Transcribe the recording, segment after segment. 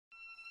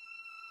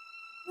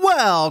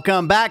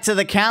Welcome back to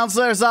the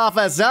counselor's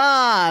office.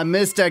 I'm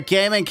Mr.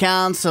 Gaming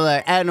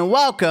Counselor, and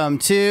welcome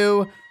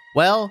to,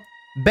 well,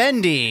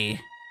 Bendy.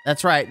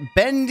 That's right,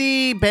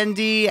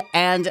 Bendy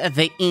and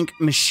the Ink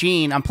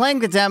Machine. I'm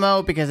playing the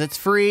demo because it's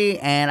free,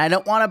 and I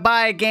don't want to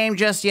buy a game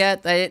just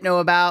yet that I didn't know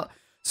about.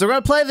 So we're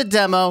going to play the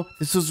demo.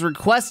 This was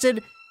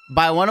requested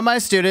by one of my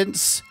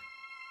students.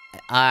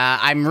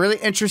 I'm really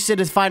interested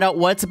to find out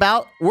what it's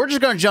about. We're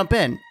just going to jump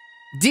in.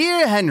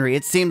 Dear Henry,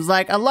 it seems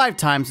like a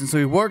lifetime since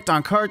we worked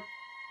on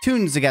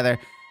cartoons together.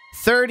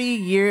 30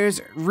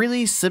 years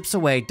really slips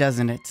away,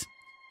 doesn't it?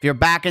 If you're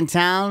back in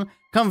town,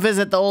 come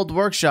visit the old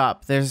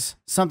workshop. There's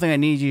something I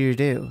need you to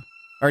do.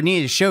 Or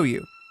need to show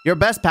you. Your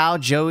best pal,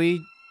 Joey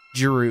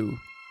Giroux.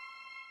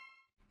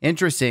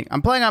 Interesting.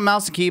 I'm playing on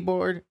mouse and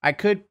keyboard. I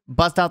could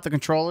bust out the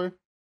controller.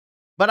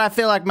 But I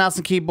feel like mouse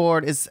and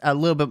keyboard is a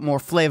little bit more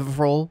flavorful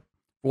for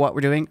what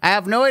we're doing. I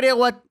have no idea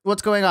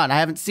what's going on. I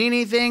haven't seen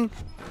anything.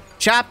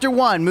 Chapter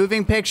 1,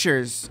 moving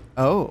pictures.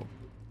 Oh.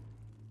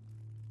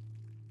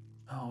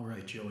 All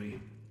right,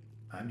 Joey.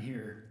 I'm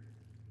here.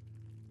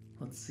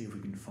 Let's see if we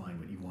can find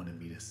what you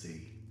wanted me to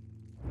see.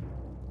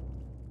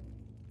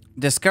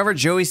 Discover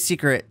Joey's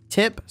secret.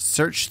 Tip,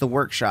 search the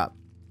workshop.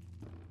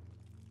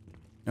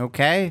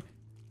 Okay.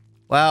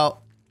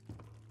 Well,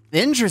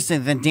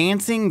 interesting. The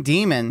dancing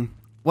demon.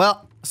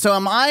 Well, so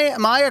am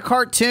I a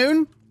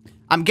cartoon?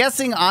 I'm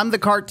guessing I'm the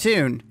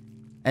cartoon.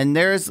 And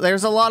there's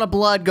a lot of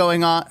blood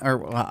going on.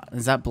 Or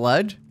is that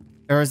blood?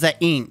 Or is that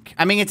ink?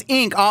 I mean, it's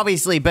ink,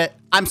 obviously, but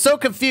I'm so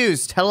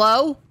confused.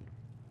 Hello?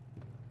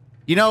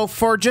 You know,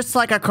 for just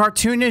like a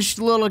cartoonish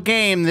little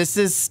game, this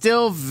is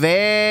still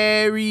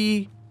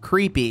very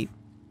creepy.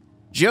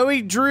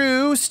 Joey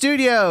Drew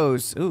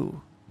Studios.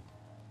 Ooh.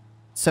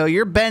 So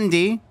you're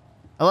Bendy.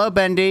 Hello,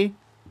 Bendy.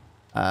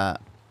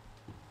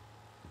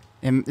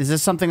 Is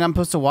this something I'm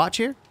supposed to watch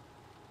here?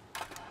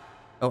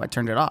 Oh, I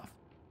turned it off.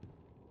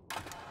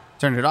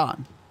 Turned it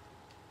on.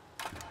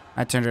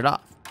 I turned it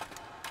off.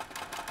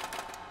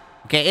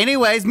 Okay,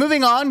 anyways,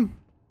 moving on.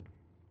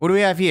 What do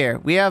we have here?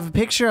 We have a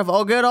picture of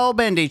good old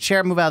Bendy.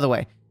 Chair, move out of the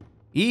way.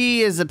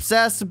 He is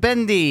obsessed with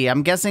Bendy.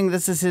 I'm guessing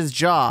this is his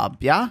job,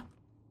 yeah?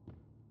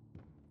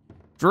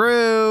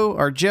 Drew,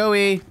 or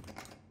Joey.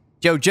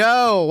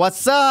 Joe,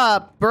 what's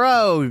up,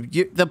 bro?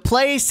 The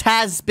place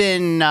has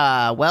been,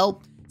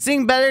 well,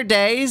 seeing better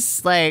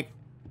days. Like,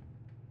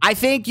 I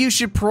think you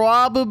should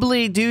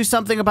probably do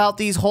something about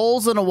these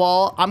holes in the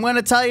wall. I'm going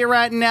to tell you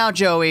right now,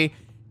 Joey,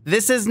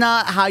 this is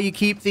not how you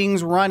keep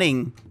things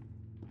running.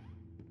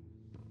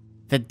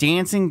 The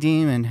dancing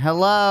demon.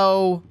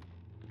 Hello.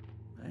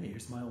 Hey,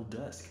 here's my old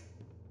desk.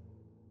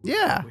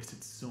 Yeah. I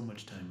wasted so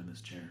much time in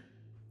this chair.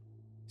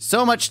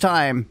 So much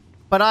time.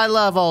 But I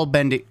love old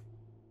Bendy.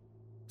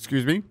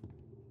 Excuse me?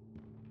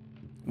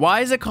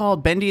 Why is it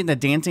called Bendy and the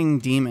Dancing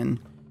Demon?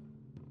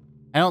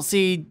 I don't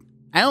see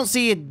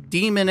a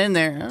demon in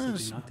there.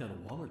 They knocked out a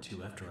wall or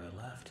two after I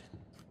left.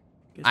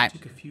 Guess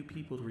it took a few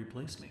people to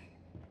replace me.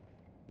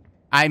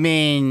 I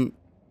mean,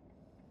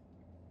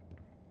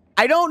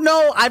 I don't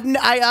know. I'm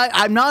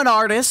not an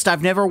artist.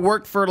 I've never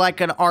worked for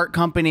like an art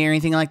company or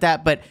anything like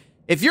that. But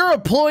if your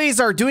employees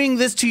are doing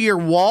this to your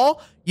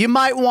wall, you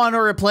might want to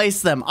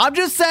replace them. I'm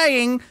just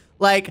saying,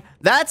 like,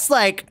 that's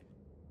like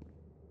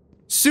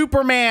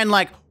Superman,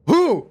 like,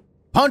 whoo,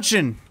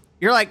 punching.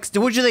 You're like,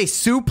 would they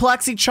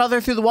suplex each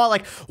other through the wall?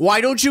 Like,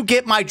 why don't you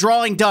get my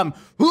drawing done?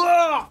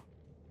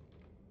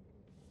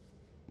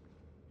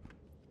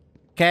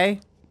 Okay.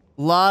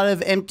 A lot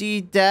of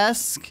empty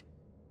desk.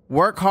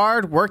 Work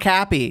hard, work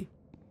happy.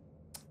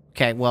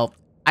 Okay, well,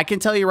 I can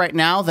tell you right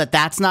now that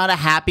that's not a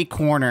happy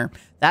corner.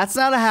 That's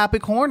not a happy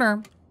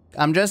corner.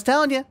 I'm just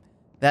telling you.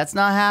 That's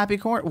not a happy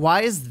corner.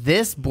 Why is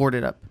this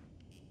boarded up?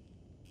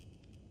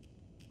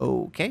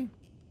 Okay.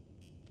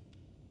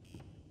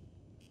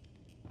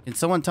 Can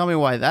someone tell me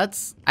why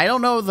that's... I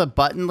don't know the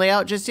button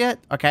layout just yet.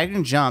 Okay, I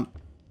can jump.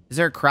 Is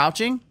there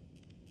crouching?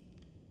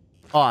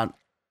 Hold on.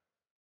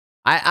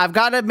 I've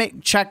got to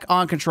check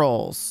on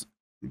controls.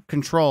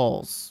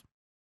 Controls.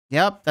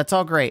 Yep, that's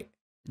all great.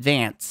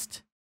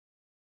 Advanced.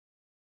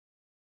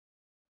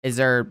 Is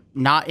there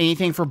not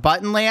anything for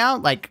button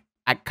layout? Like,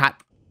 I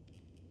got...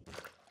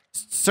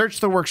 Search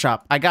the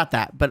workshop. I got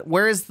that. But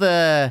where is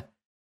the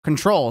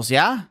controls,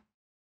 yeah?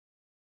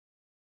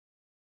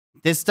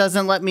 This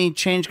doesn't let me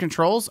change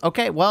controls?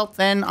 Okay, well,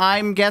 then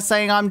I'm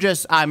guessing I'm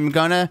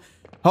gonna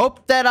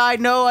hope that I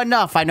know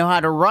enough. I know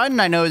how to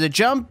run, I know the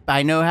jump,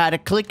 I know how to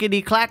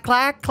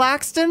clickety-clack-clack,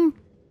 Claxton.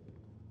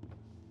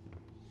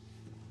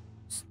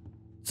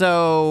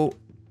 So,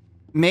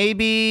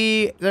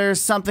 maybe there's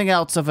something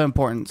else of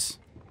importance.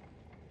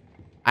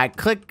 I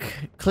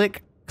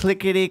clickety-clack.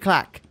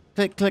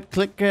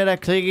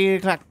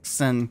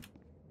 Clickety-claxton.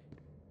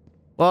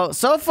 Well,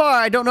 so far,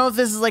 I don't know if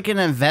this is like an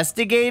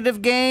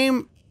investigative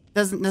game.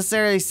 Doesn't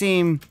necessarily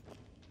seem...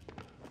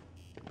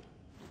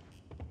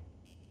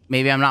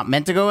 Maybe I'm not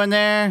meant to go in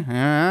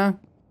there. It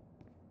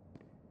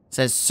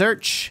says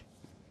search.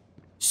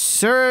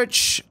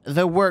 Search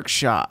the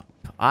workshop.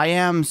 I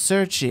am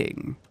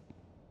searching.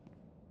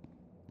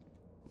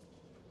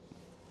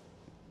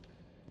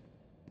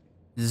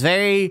 It's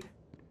very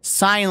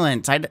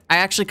silent. I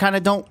actually kind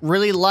of don't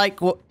really like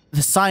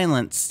the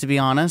silence, to be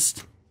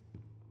honest.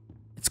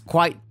 It's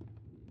quite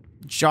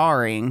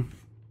jarring.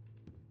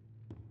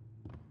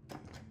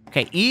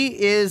 Okay, E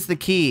is the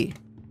key.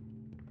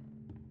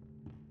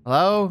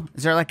 Hello?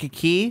 Is there like a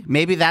key?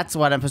 Maybe that's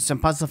what I'm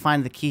supposed to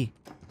find the key.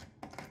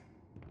 How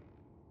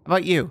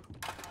about you?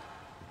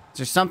 Is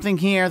there something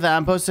here that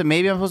I'm supposed to...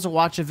 Maybe I'm supposed to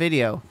watch a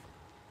video.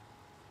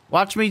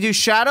 Watch me do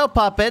shadow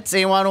puppets.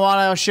 Anyone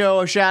want to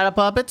show shadow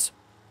puppets?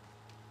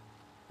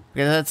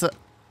 Because that's...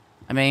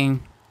 I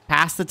mean,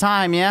 pass the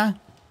time, yeah?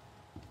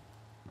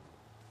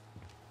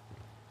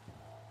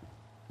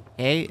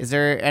 Okay, is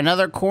there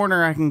another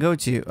corner I can go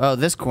to? Oh,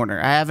 this corner.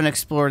 I haven't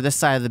explored this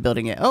side of the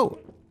building yet. Oh.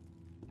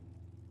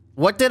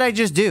 What did I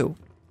just do?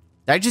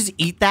 Did I just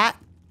eat that?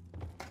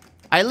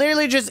 I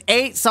literally just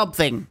ate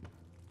something.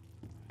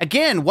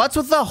 Again, what's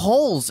with the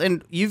holes?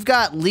 And you've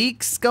got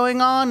leaks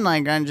going on?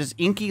 Like, just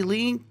inky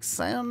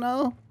leaks? I don't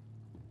know.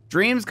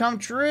 Dreams come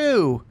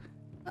true.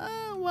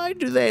 Why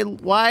do they...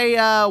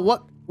 Why,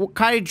 what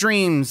kind of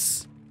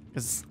dreams?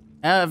 Because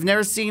I've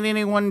never seen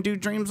anyone do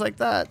dreams like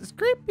that. It's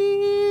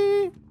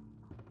creepy.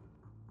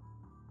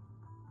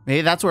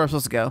 Maybe that's where I'm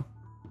supposed to go.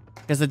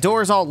 Because the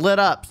door's all lit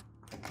up.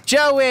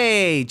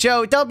 Joey!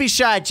 Joey, don't be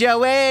shy,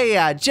 Joey!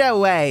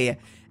 Joey!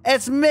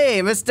 It's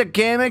me, Mr.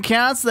 Gaming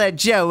Counselor,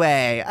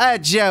 Joey!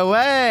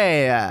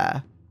 Joey!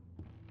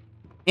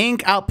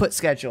 Ink output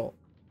schedule.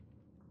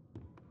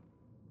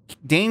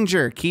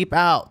 Danger, keep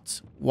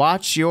out.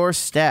 Watch your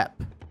step.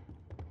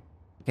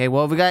 Okay,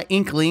 well, we got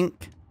ink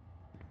link.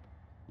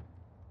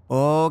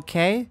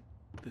 Okay.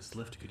 This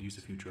lift could use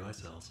a few dry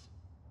cells.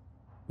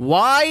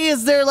 Why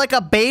is there like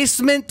a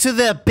basement to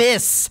the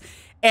abyss?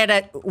 And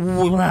a...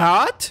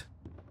 What?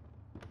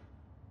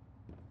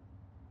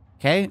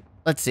 Okay,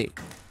 let's see.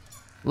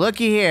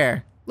 Looky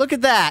here. Look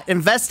at that.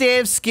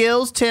 Investigative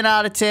skills, 10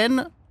 out of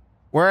 10.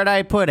 Where'd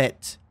I put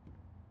it?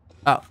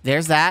 Oh,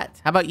 there's that.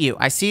 How about you?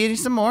 I see you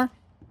some more.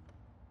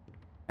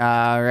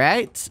 All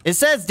right. It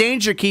says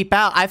danger, keep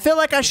out. I feel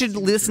like I should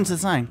listen to the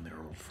sign.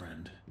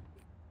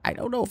 I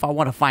don't know if I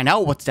want to find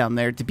out what's down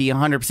there to be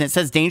 100%. It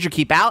says danger,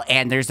 keep out,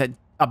 and there's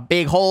a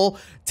big hole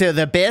to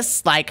the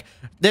abyss, like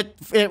that.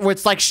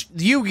 It's like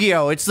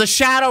Yu-Gi-Oh! It's the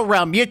Shadow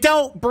Realm. You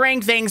don't bring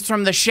things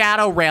from the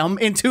Shadow Realm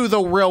into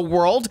the real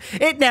world.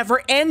 It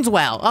never ends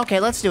well.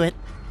 Okay, let's do it.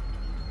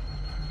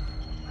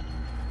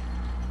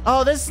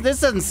 Oh, this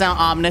doesn't sound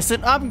ominous.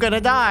 I'm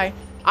gonna die.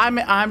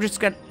 I'm just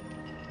gonna...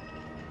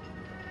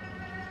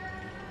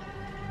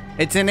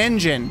 It's an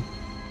engine.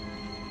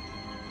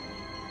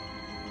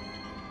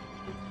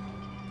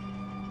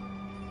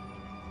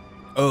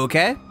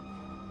 Okay.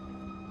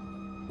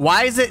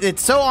 Why is it?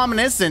 It's so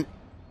ominous.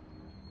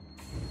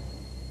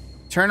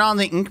 Turn on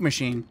the ink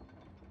machine.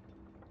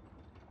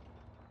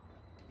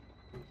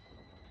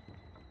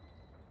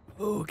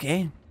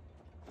 Okay.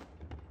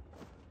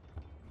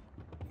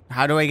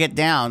 How do I get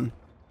down?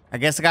 I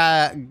guess I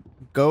gotta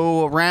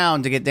go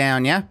around to get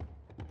down, yeah?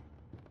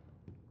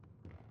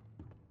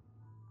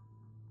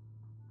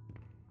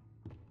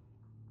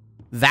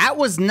 That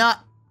was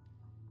not...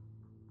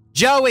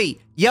 Joey!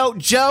 Yo,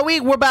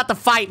 Joey, we're about to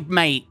fight,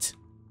 mate.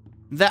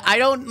 I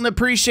don't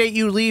appreciate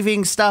you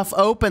leaving stuff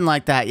open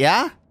like that,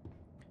 yeah?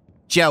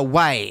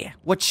 Joey.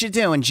 What you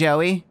doing,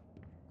 Joey?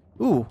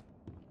 Ooh.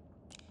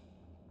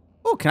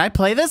 Ooh, can I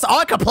play this? Oh,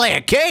 I can play a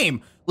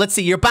game! Let's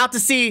see, you're about to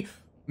see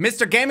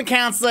Mr. Gaming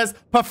Counselor's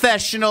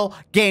professional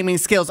gaming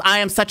skills. I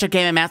am such a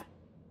gaming master.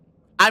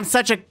 I'm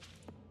such a...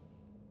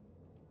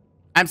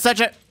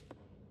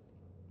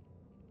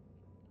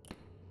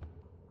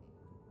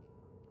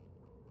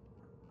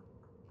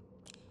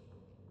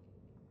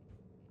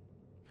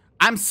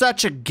 I'm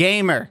such a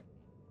gamer.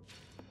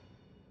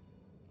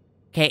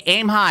 Okay,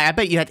 aim high. I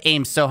bet you had to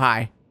aim so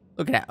high.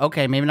 Look at that.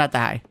 Okay, maybe not that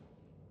high.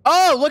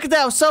 Oh, look at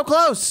that. I was so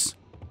close.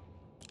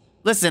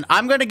 Listen,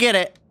 I'm going to get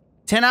it.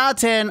 10 out of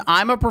 10.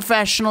 I'm a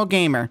professional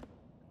gamer.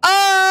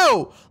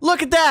 Oh,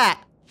 look at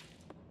that.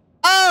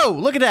 Oh,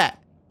 look at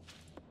that.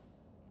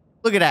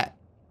 Look at that.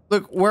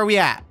 Look, where are we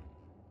at?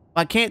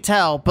 I can't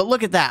tell, but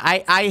look at that.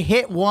 I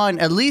hit one,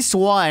 at least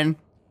one.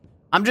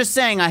 I'm just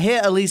saying I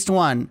hit at least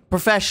one.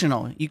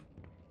 Professional.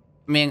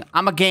 I mean,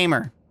 I'm a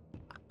gamer.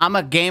 I'm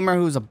a gamer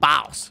who's a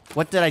boss.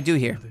 What did I do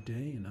here? Another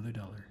day, another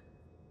dollar.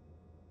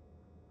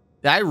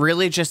 Did I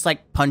really just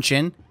like punch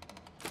in?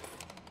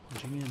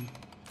 Punching in.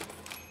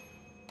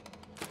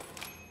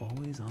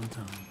 Always on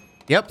time.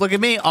 Yep, look at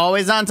me.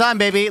 Always on time,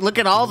 baby. Look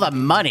at all the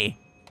money.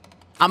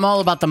 I'm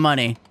all about the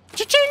money.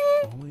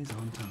 Cha-ching! Always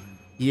on time.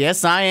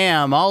 Yes, I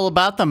am. All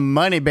about the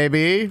money,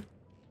 baby.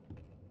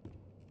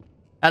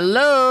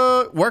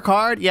 Hello. Work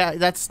hard. Yeah,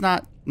 that's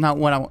not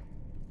what I want.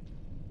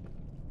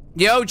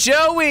 Yo,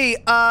 Joey,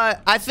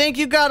 I think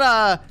you've got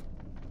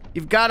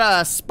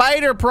a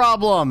spider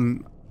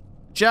problem.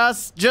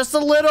 Just a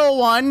little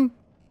one.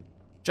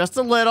 Just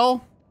a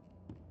little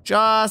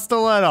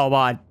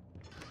one.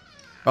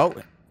 Oh,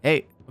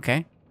 hey,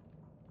 okay.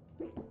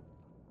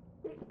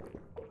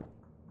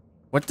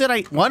 What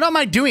am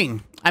I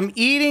doing? I'm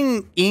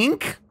eating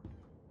ink?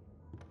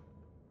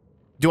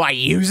 Do I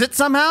use it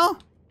somehow?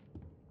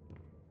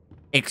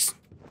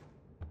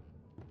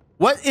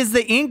 What is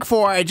the ink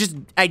for?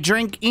 I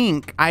drink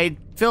ink. I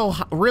feel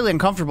really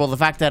uncomfortable the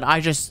fact that I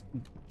just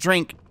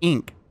drink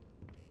ink.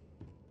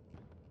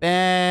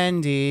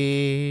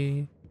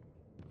 Bendy,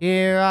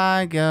 here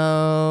I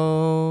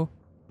go.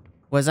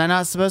 Was I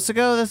not supposed to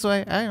go this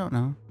way? I don't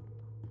know.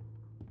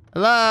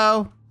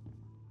 Hello?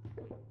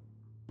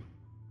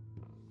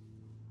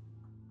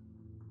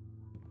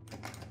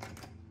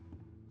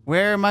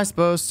 Where am I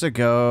supposed to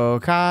go?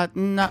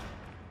 Cotton up.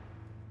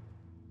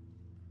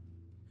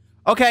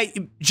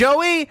 Okay,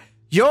 Joey,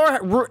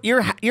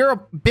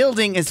 your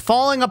building is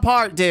falling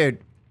apart, dude.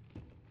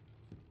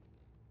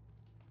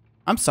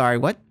 I'm sorry,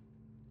 what?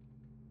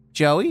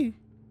 Joey?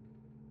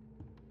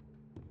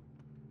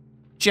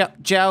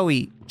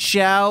 Joey?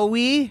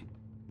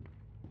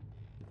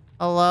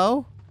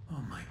 Hello?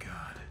 Oh my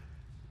god.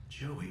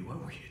 Joey,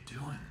 what were you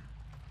doing?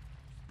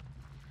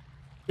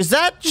 Is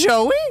that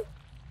Joey?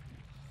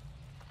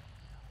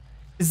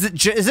 Is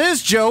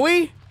this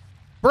Joey?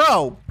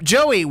 Bro,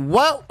 Joey,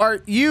 what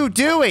are you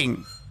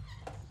doing?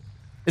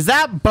 Is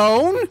that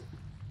Bone?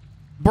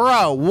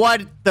 Bro,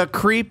 what the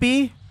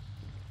creepy?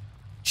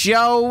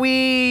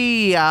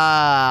 Joey,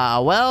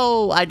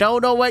 well, I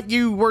don't know what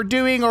you were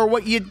doing or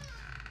what you...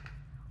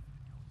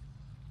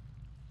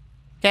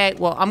 Okay,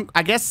 well,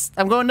 I guess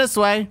I'm going this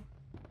way.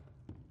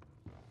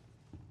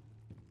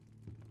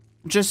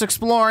 Just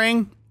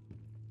exploring.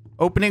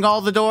 Opening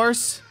all the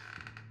doors.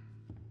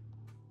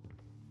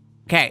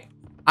 Okay,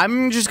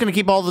 I'm just gonna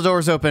keep all the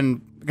doors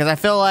open because I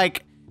feel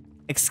like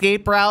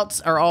escape routes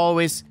are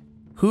always...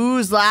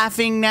 Who's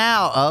laughing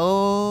now?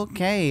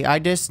 Okay,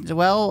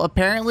 well,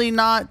 apparently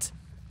not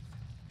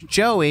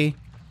Joey.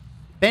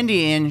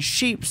 Bendy in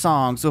Sheep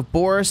Songs with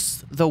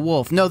Boris the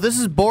Wolf. No, this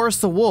is Boris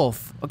the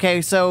Wolf.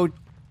 Okay, so...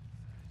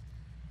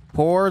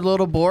 Poor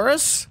little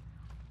Boris?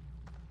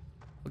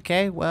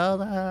 Okay,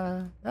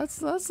 well,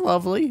 that's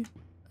lovely.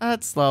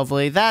 That's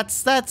lovely.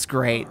 That's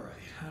great. All right,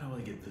 how do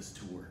I get this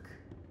to work?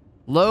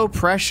 Low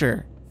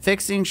pressure.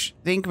 Fixing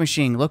think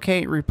machine.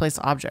 Locate, replace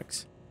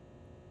objects.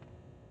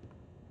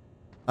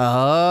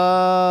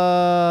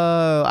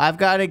 Oh, I've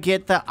got to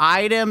get the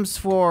items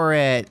for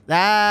it.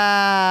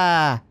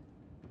 Ah.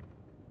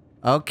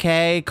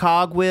 Okay,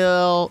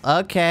 cogwheel.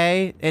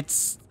 Okay,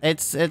 it's a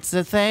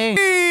thing.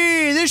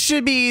 This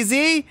should be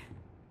easy.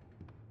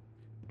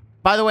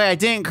 By the way, I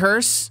didn't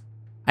curse.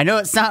 I know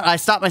it's not. I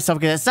stopped myself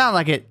because it sounded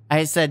like it.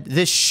 I said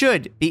this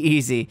should be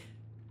easy.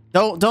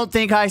 Don't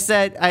think I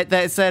said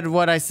that said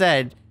what I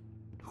said.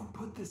 Who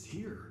put this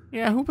here?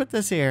 Yeah, who put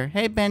this here?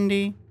 Hey,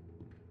 Bendy.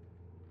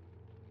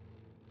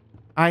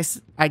 I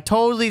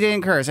totally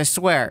didn't curse. I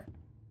swear.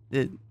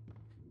 And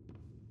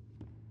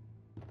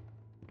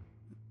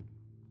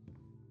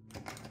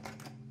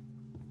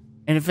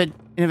if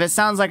it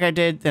sounds like I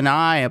did, then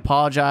I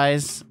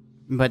apologize.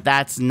 But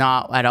that's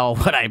not at all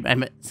what I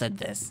said.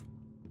 This.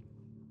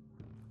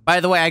 By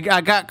the way, I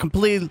got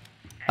complete.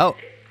 Oh,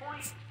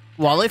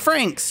 Wally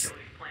Franks.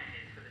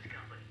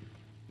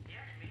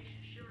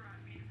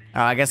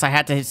 Oh, I guess I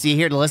had to see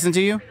here to listen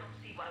to you.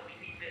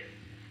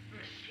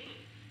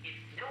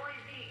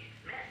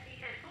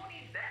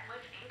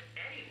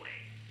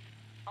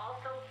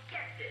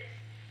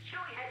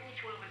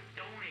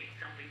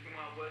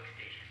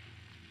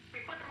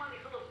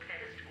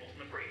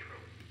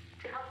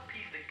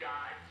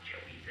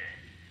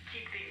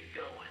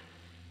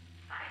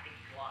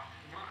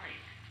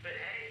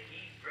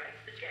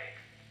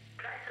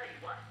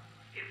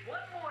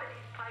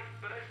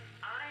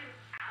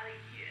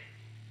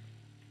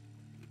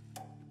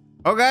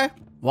 Okay,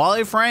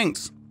 Wally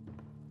Franks.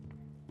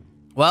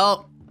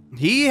 Well,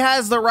 he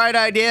has the right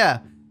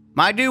idea.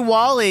 My dude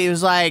Wally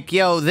was like,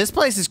 yo, this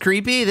place is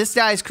creepy. This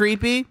guy's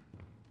creepy.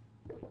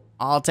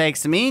 I'll take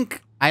some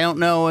ink. I don't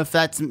know if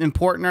that's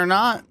important or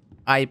not.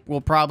 I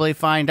will probably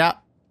find out.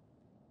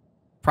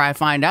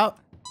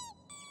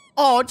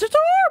 Oh, it's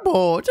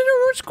adorable. It's a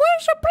little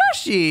squish, a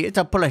plushie. It's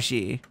a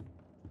plushie.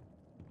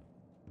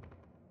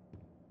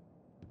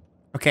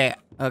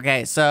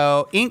 Okay,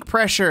 so ink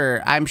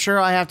pressure. I'm sure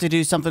I have to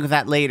do something with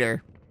that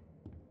later.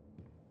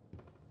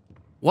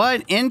 What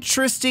an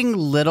interesting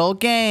little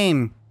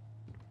game.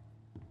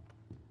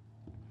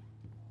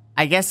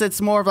 I guess it's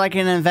more of like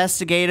an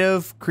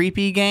investigative,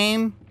 creepy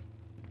game.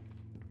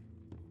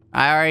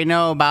 I already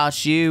know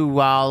about you,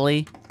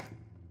 Wally.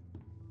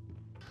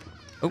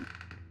 Oh,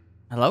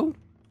 hello?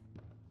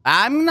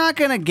 I'm not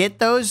gonna get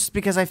those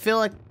because I feel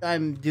like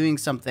I'm doing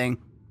something.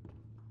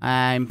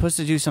 I'm supposed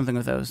to do something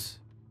with those.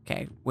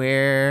 Okay,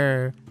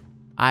 where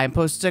I'm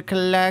supposed to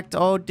collect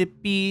all the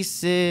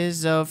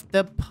pieces of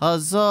the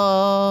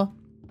puzzle.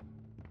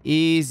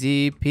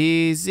 Easy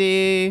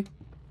peasy.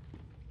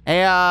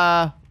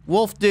 Hey,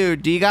 wolf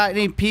dude, do you got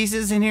any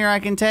pieces in here I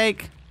can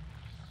take?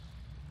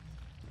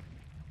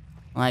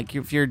 Like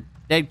if you're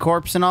dead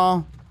corpse and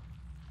all?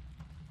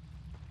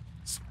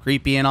 It's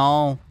creepy and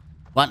all.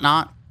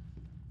 Whatnot.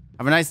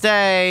 Have a nice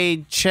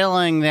day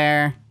chilling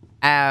there.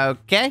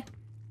 Okay.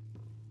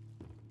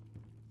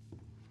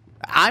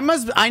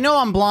 I know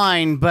I'm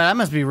blind, but I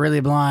must be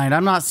really blind.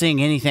 I'm not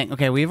seeing anything.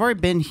 Okay, we've already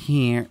been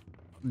here.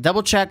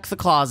 Double check the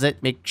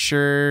closet. Make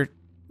sure.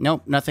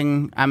 Nope,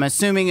 nothing. I'm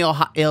assuming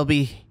it'll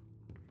be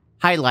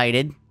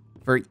highlighted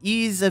for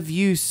ease of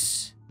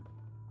use.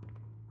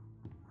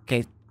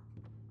 Okay.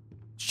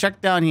 Check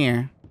down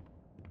here.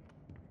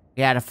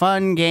 We had a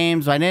fun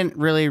games, but I didn't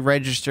really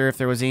register if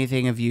there was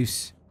anything of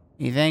use.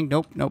 Anything?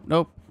 Nope, nope,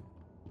 nope.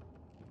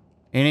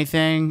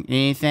 Anything?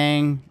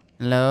 Anything?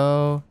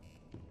 Hello?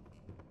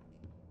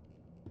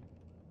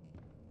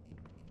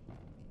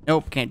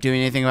 Nope, can't do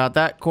anything about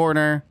that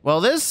corner.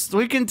 Well,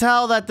 we can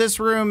tell that this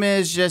room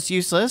is just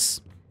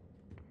useless.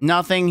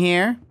 Nothing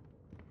here.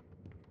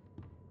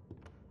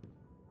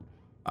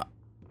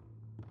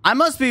 I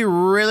must be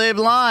really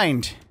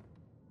blind.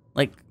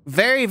 Like,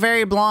 very,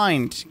 very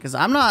blind. Because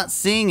I'm not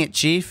seeing it,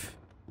 Chief.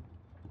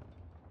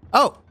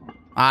 Oh,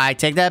 I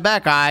take that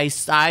back. I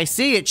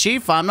see it,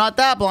 Chief. I'm not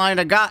that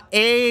blind. I got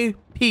a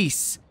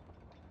piece.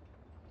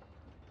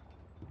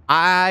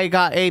 I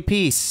got a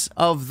piece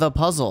of the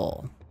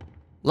puzzle.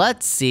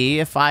 Let's see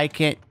if I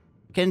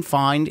can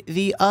find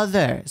the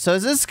other. So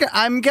is this,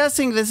 I'm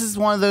guessing this is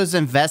one of those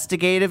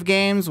investigative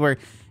games where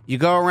you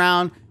go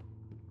around,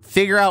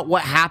 figure out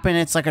what happened.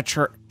 It's like a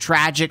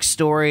tragic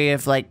story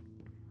of like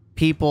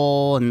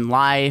people and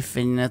life,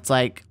 and it's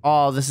like,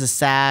 oh, this is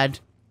sad.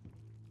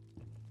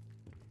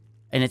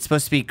 And it's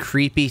supposed to be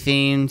creepy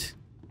themed.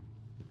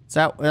 Is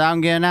that what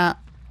I'm getting at?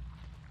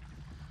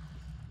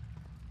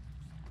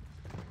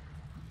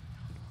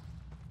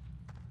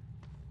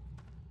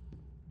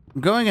 I'm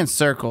going in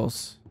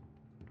circles.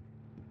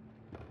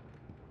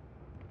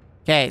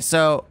 Okay,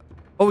 so...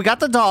 Oh, we got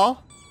the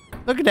doll.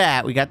 Look at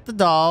that. We got the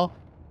doll.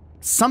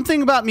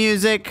 Something about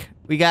music.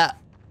 We got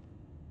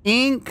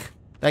ink.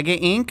 Did I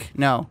get ink?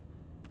 No.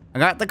 I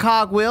got the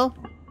cogwheel.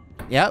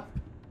 Yep.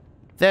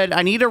 Then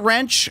I need a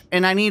wrench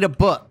and I need a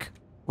book.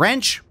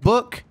 Wrench,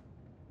 book,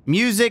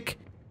 music.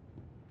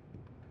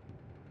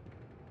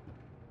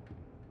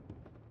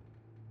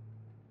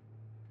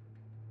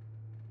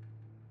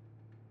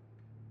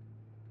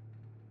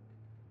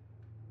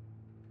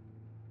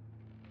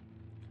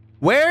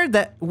 Where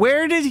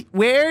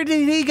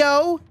did he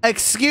go?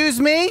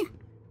 Excuse me?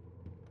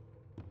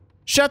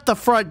 Shut the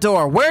front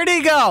door. Where'd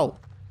he go?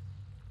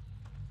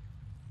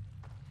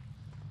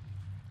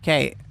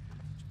 Okay.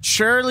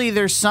 Surely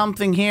there's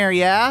something here,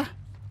 yeah?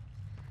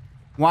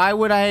 Why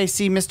would I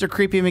see Mr.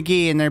 Creepy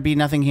McGee and there be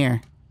nothing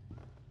here?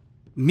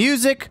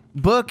 Music,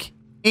 book,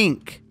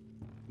 ink.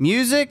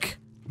 Music,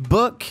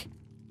 book,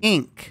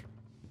 ink.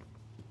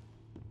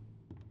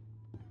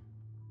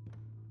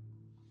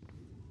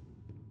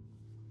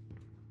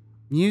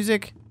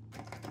 Music,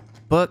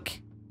 book,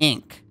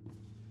 ink.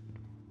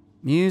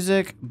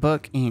 Music,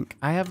 book, ink.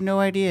 I have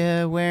no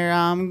idea where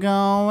I'm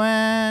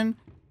going.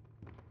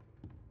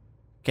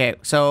 Okay,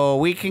 so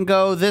we can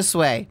go this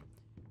way.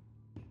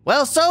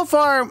 Well, so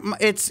far,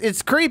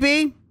 it's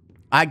creepy.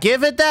 I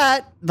give it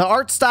that. The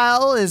art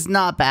style is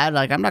not bad.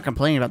 Like, I'm not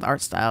complaining about the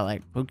art style.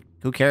 Like,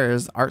 who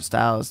cares? The art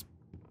style is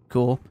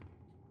cool.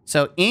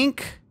 So,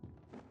 ink.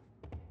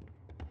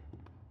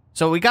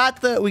 So we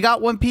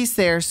got one piece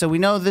there, so we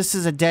know this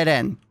is a dead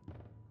end.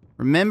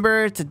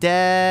 Remember, it's a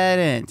dead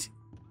end.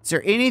 Is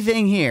there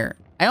anything here?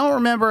 I don't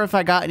remember if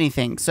I got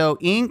anything. So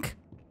ink.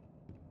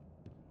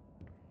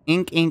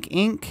 Ink, ink,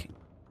 ink.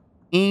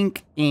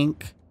 Ink,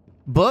 ink.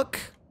 Book.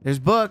 There's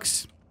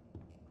books.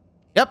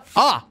 Yep.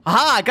 Ah,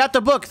 aha, I got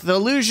the book. The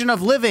Illusion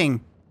of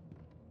Living.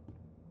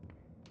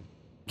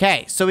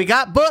 Okay, so we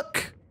got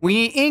book. We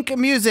need ink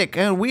and music,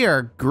 and we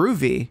are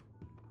groovy.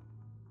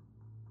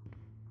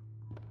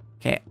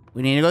 Okay,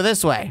 we need to go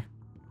this way.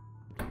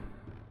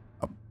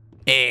 Oh.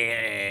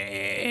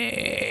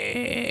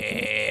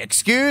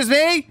 Excuse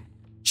me?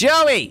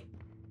 Joey!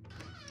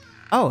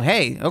 Oh,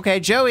 hey. Okay,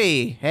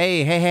 Joey.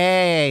 Hey, hey,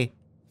 hey.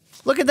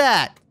 Look at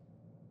that.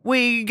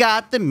 We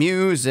got the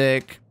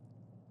music.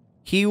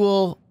 He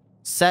will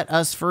set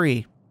us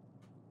free.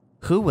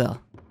 Who will?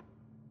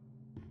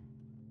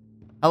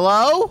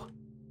 Hello?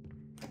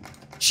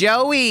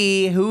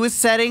 Joey, who is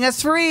setting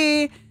us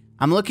free?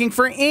 I'm looking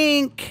for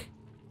ink.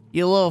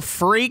 You little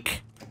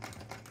freak.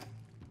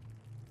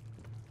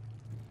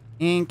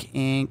 Ink,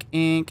 ink,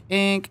 ink,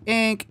 ink,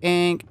 ink,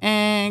 ink,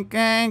 ink,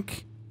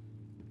 ink.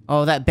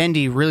 Oh, that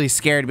Bendy really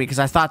scared me because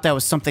I thought that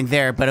was something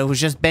there, but it was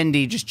just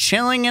Bendy just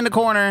chilling in the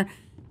corner,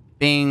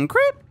 being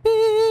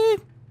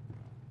creepy.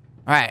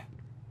 All right.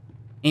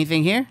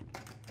 Anything here?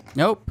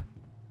 Nope.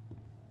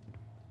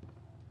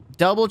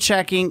 Double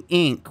checking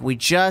ink. We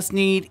just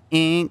need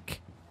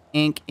ink.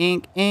 Ink,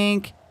 ink,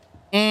 ink.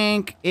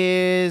 Ink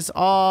is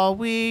all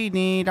we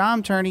need.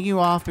 I'm turning you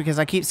off because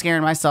I keep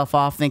scaring myself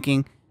off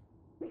thinking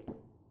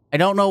I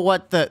don't know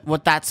what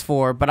that's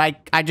for, but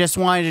I just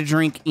wanted to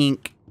drink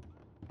ink.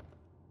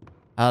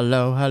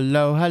 Hello,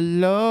 hello,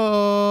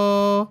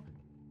 hello.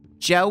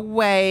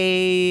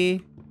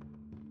 Joey.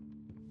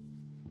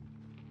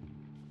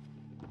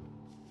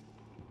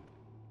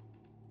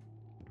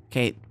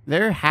 Okay,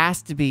 there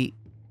has to be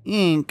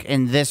ink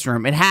in this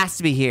room. It has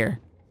to be here.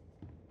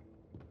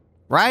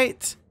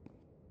 Right?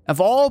 Of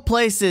all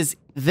places,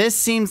 this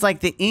seems like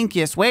the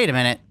inkiest. Wait a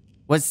minute.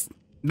 Was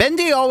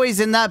Bendy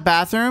always in that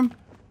bathroom?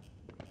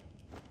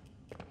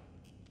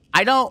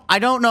 I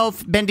don't know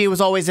if Bendy was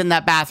always in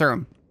that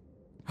bathroom.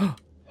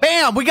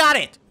 Bam, we got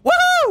it.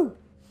 Woo!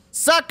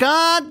 Suck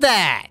on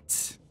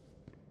that.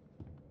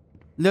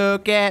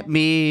 Look at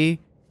me.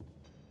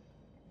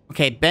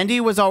 Okay,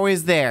 Bendy was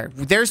always there.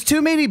 There's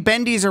too many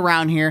Bendys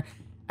around here,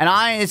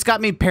 and it's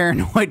got me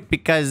paranoid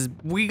because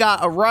we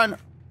got a run.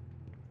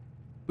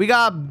 We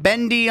got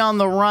Bendy on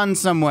the run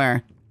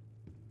somewhere.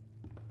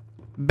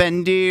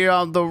 Bendy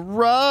on the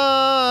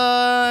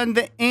run,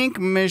 the ink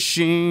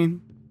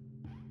machine.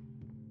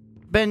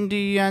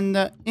 Bendy and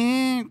the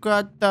ink.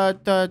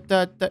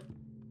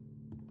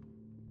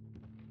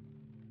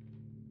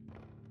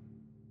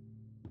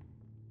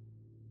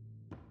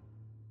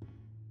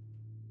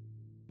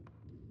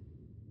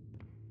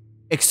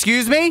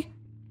 Excuse me?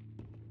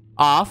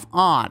 Off,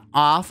 on,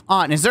 off,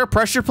 on. Is there a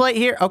pressure plate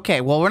here? Okay,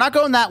 well, we're not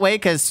going that way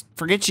because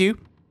forget you.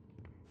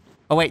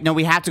 Oh, wait, no,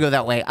 we have to go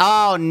that way.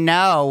 Oh,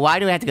 no. Why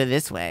do we have to go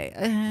this way?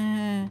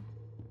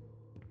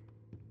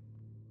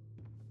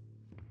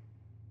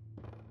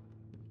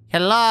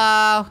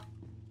 Hello?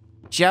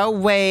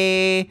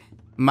 Joey.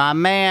 My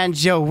man,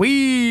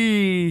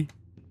 Joey.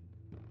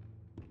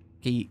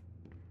 Okay.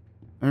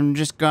 I'm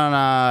just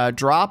gonna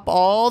drop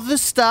all the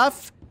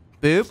stuff.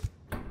 Boop.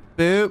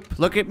 Boop.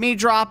 Look at me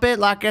drop it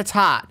like it's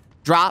hot.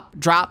 Drop,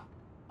 drop.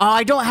 Oh,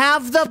 I don't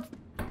have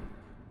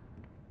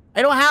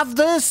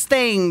this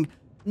thing.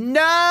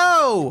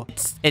 No!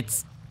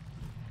 It's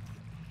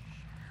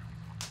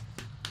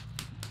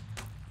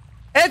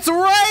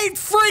right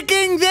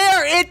freaking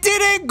there! It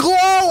didn't glow!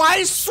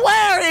 I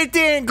swear it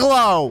didn't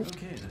glow!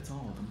 Okay, that's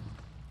all of them.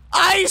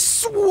 I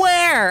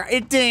swear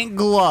it didn't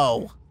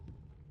glow!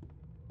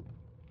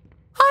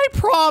 I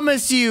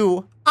promise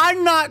you,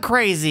 I'm not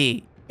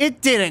crazy.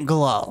 It didn't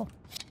glow.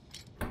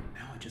 Now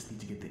I just need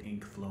to get the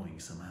ink flowing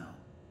somehow.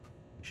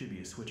 Should be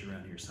a switch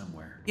around here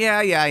somewhere. Yeah.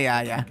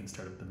 I can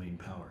start up the main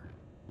power.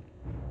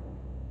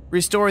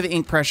 Restore the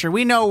ink pressure.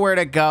 We know where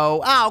to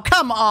go. Oh,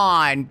 come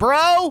on,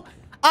 bro.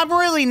 I'm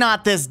really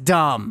not this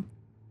dumb.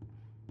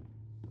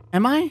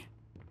 Am I?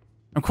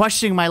 I'm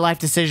questioning my life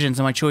decisions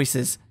and my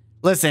choices.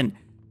 Listen,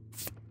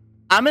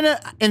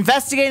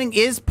 investigating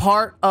is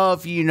part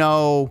of, you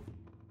know,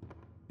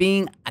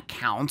 being a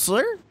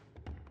counselor.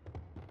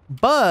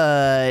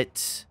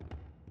 But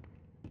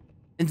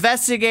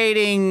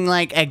investigating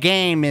like a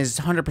game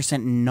is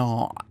 100%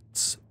 not.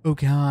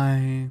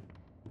 Okay.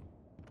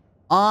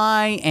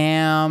 I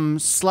am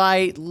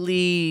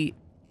slightly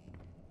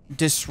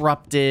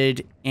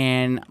disrupted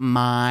in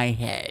my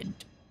head.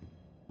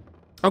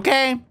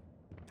 Okay?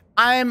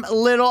 I'm a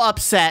little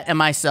upset at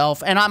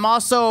myself, and I'm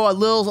also a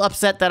little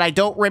upset that I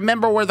don't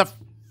remember where the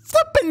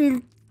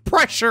flippin'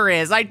 pressure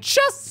is. I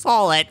just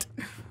saw it.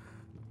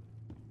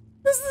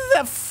 This is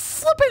a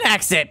flippin'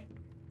 exit.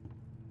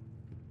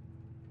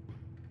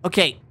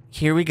 Okay,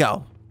 here we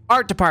go.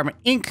 Art department,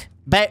 ink,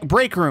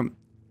 break room,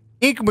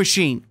 ink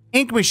machine,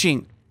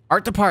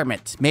 art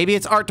department. Maybe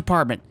it's art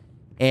department.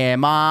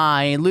 Am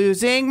I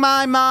losing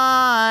my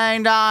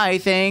mind? I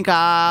think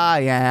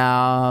I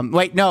am.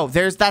 Wait, no,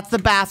 that's the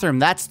bathroom.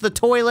 That's the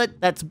toilet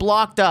that's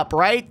blocked up,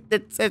 right?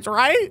 It's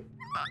right?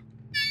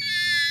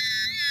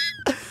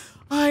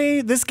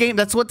 This game,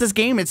 that's what this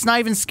game, it's not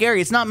even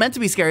scary. It's not meant to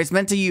be scary. It's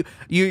meant to,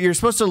 you're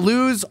supposed to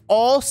lose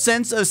all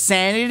sense of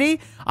sanity.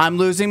 I'm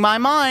losing my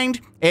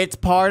mind. It's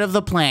part of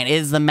the plan. It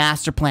is the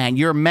master plan.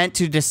 You're meant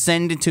to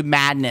descend into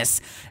madness.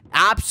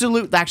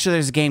 Absolute, actually,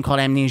 there's a game called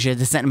Amnesia,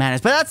 Descent into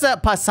Madness, but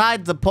that's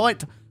beside the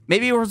point.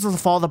 Maybe it was to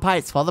follow the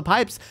pipes. Follow the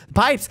pipes.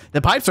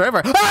 The pipes are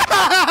everywhere.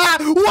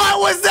 What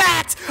was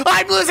that?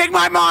 I'm losing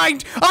my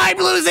mind. I'm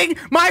losing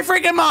my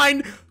freaking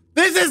mind.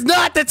 This is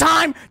not the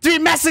time to be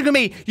messing with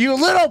me, you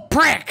little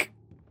prick.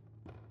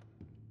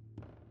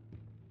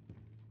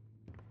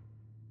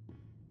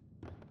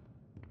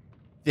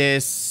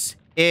 This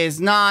is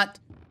not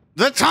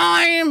the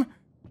time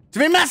to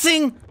be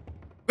messing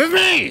with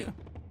me.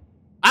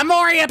 I'm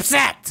already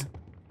upset.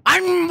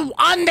 I'm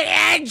on the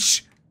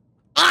edge.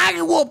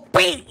 I will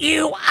beat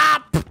you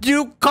up,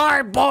 you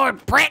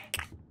cardboard prick.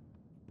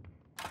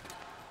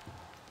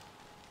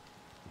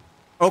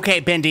 Okay,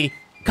 Bendy.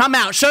 Come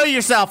out, show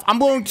yourself. I'm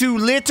going to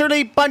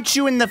literally punch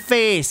you in the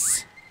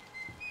face.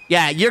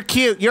 Yeah, you're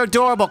cute, you're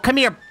adorable. Come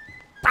here.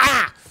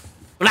 Ah!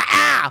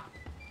 Ah!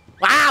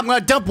 Ah, I'm gonna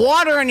dump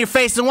water on your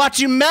face and watch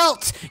you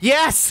melt.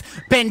 Yes,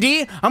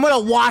 Bendy, I'm gonna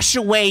wash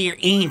away your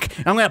ink.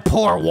 I'm gonna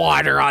pour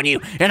water on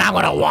you, and I'm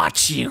gonna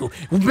watch you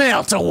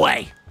melt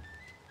away.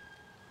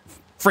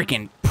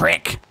 Freaking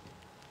prick.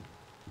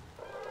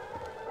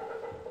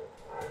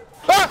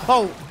 Ah!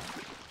 Oh!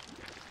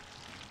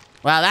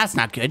 Well, that's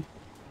not good.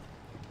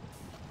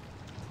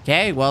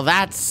 Okay, well,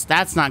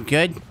 that's not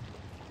good.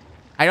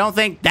 I don't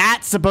think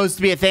that's supposed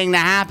to be a thing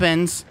that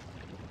happens.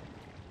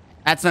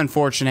 That's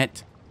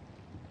unfortunate.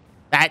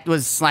 That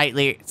was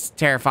slightly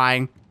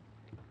terrifying.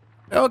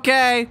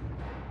 Okay.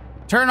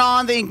 Turn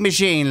on the ink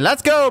machine.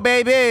 Let's go,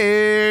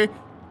 baby.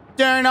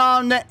 Turn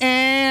on the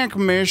ink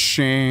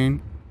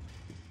machine.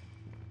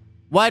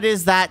 What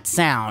is that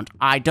sound?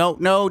 I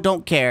don't know,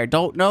 don't care.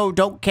 Don't know,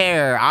 don't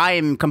care. I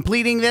am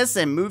completing this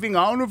and moving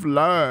on with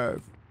life.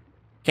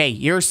 Okay,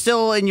 you're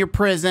still in your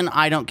prison.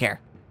 I don't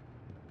care.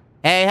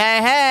 Hey,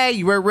 hey,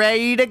 hey, we're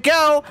ready to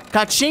go.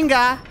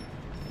 Kachinga.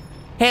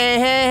 Hey,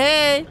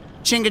 hey, hey.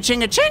 Chinga,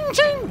 chinga, ching,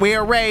 ching.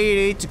 We're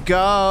ready to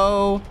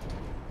go.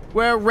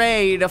 We're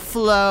ready to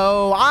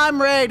flow.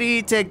 I'm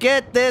ready to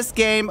get this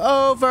game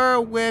over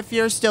with.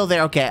 You're still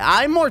there. Okay,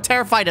 I'm more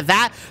terrified of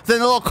that than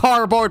the little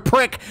cardboard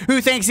prick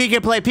who thinks he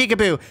can play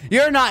peekaboo.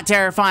 You're not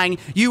terrifying,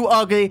 you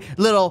ugly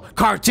little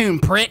cartoon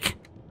prick.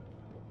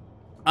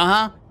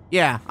 Uh-huh.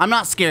 Yeah, I'm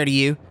not scared of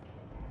you.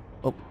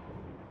 Oh.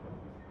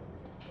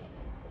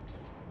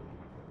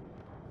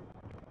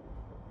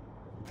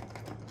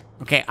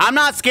 Okay, I'm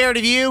not scared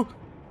of you.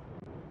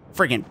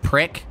 Friggin'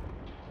 prick.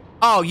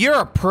 Oh, you're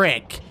a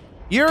prick.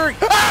 You're,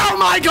 oh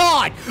my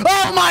God!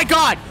 Oh my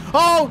God!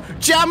 Oh,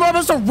 I'm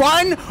supposed to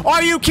run?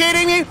 Are you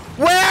kidding me?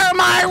 Where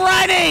am I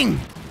running?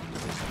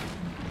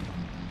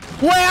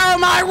 Where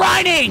am I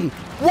running?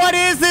 What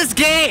is this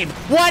game?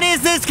 What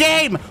is this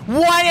game?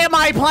 What am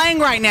I playing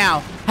right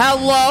now?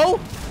 Hello?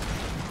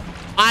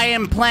 I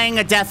am playing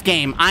a death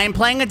game. I am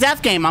playing a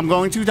death game. I'm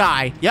going to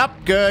die.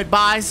 Yep,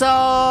 goodbye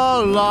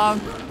so long.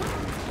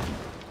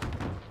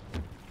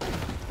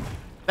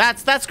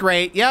 That's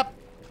great, yep.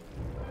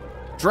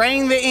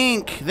 Drain the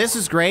ink. This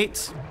is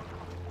great.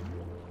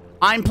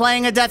 I'm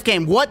playing a death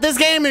game. What? This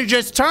game is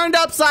just turned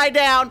upside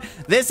down.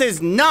 This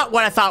is not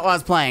what I thought I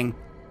was playing.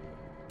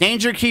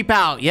 Danger, keep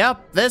out.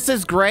 Yep, this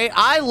is great.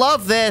 I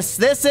love this.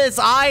 This is,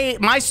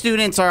 my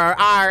students are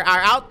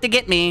out to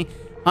get me.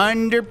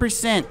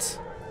 100%.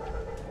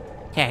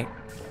 Okay.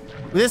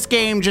 This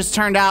game just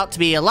turned out to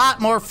be a lot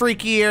more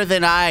freakier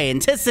than I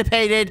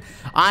anticipated.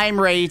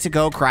 I'm ready to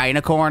go cry in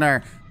a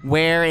corner.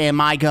 Where am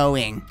I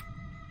going?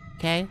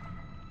 Okay.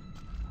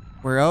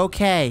 We're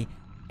okay.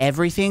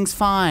 Everything's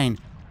fine.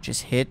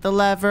 Just hit the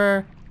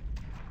lever.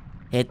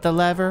 Hit the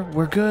lever.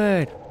 We're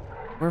good.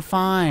 We're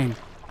fine.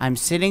 I'm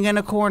sitting in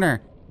a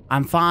corner.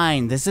 I'm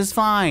fine. This is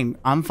fine.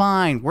 I'm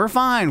fine. We're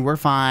fine. We're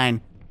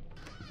fine.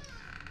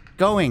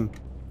 Going.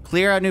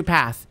 Clear a new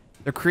path.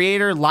 The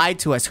creator lied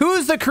to us.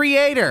 Who's the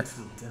creator? This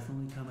will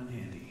definitely come in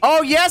handy.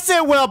 Oh, yes,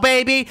 it will,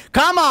 baby.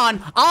 Come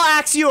on. I'll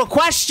ask you a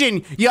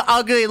question, you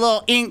ugly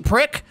little ink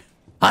prick.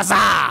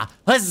 Huzzah!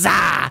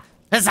 Huzzah!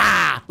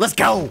 Huzzah! Let's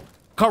go.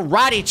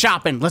 Karate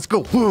chopping. Let's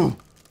go. Woo.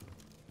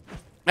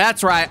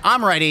 That's right.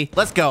 I'm ready.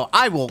 Let's go.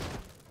 I will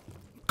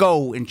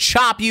go and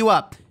chop you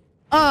up.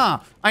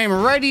 I am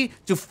ready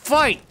to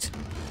fight.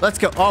 Let's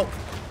go. Oh.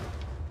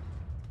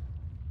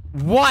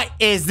 What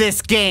is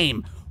this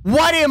game?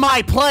 What am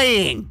I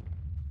playing?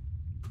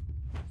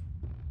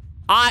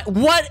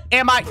 What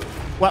am I?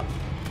 Well,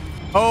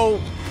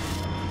 oh.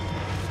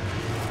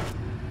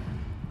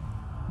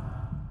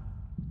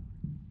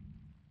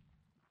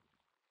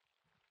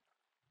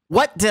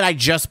 What did I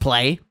just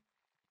play?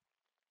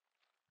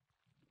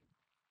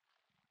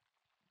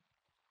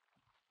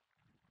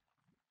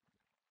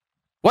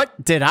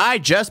 What did I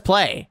just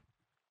play?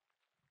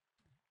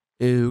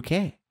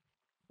 Okay.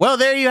 Well,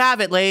 there you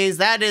have it, ladies.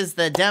 That is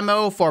the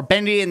demo for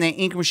Bendy and the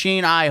Ink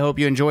Machine. I hope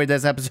you enjoyed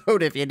this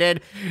episode. If you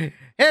did,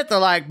 hit the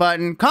like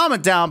button,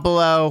 comment down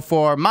below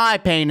for my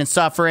pain and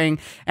suffering,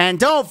 and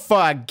don't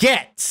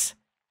forget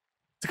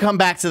to come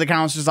back to the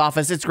counselor's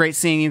office. It's great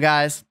seeing you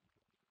guys.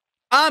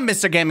 I'm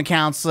Mr. Gaming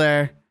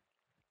Counselor,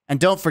 and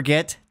don't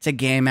forget to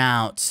game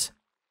out.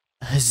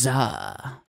 Huzzah.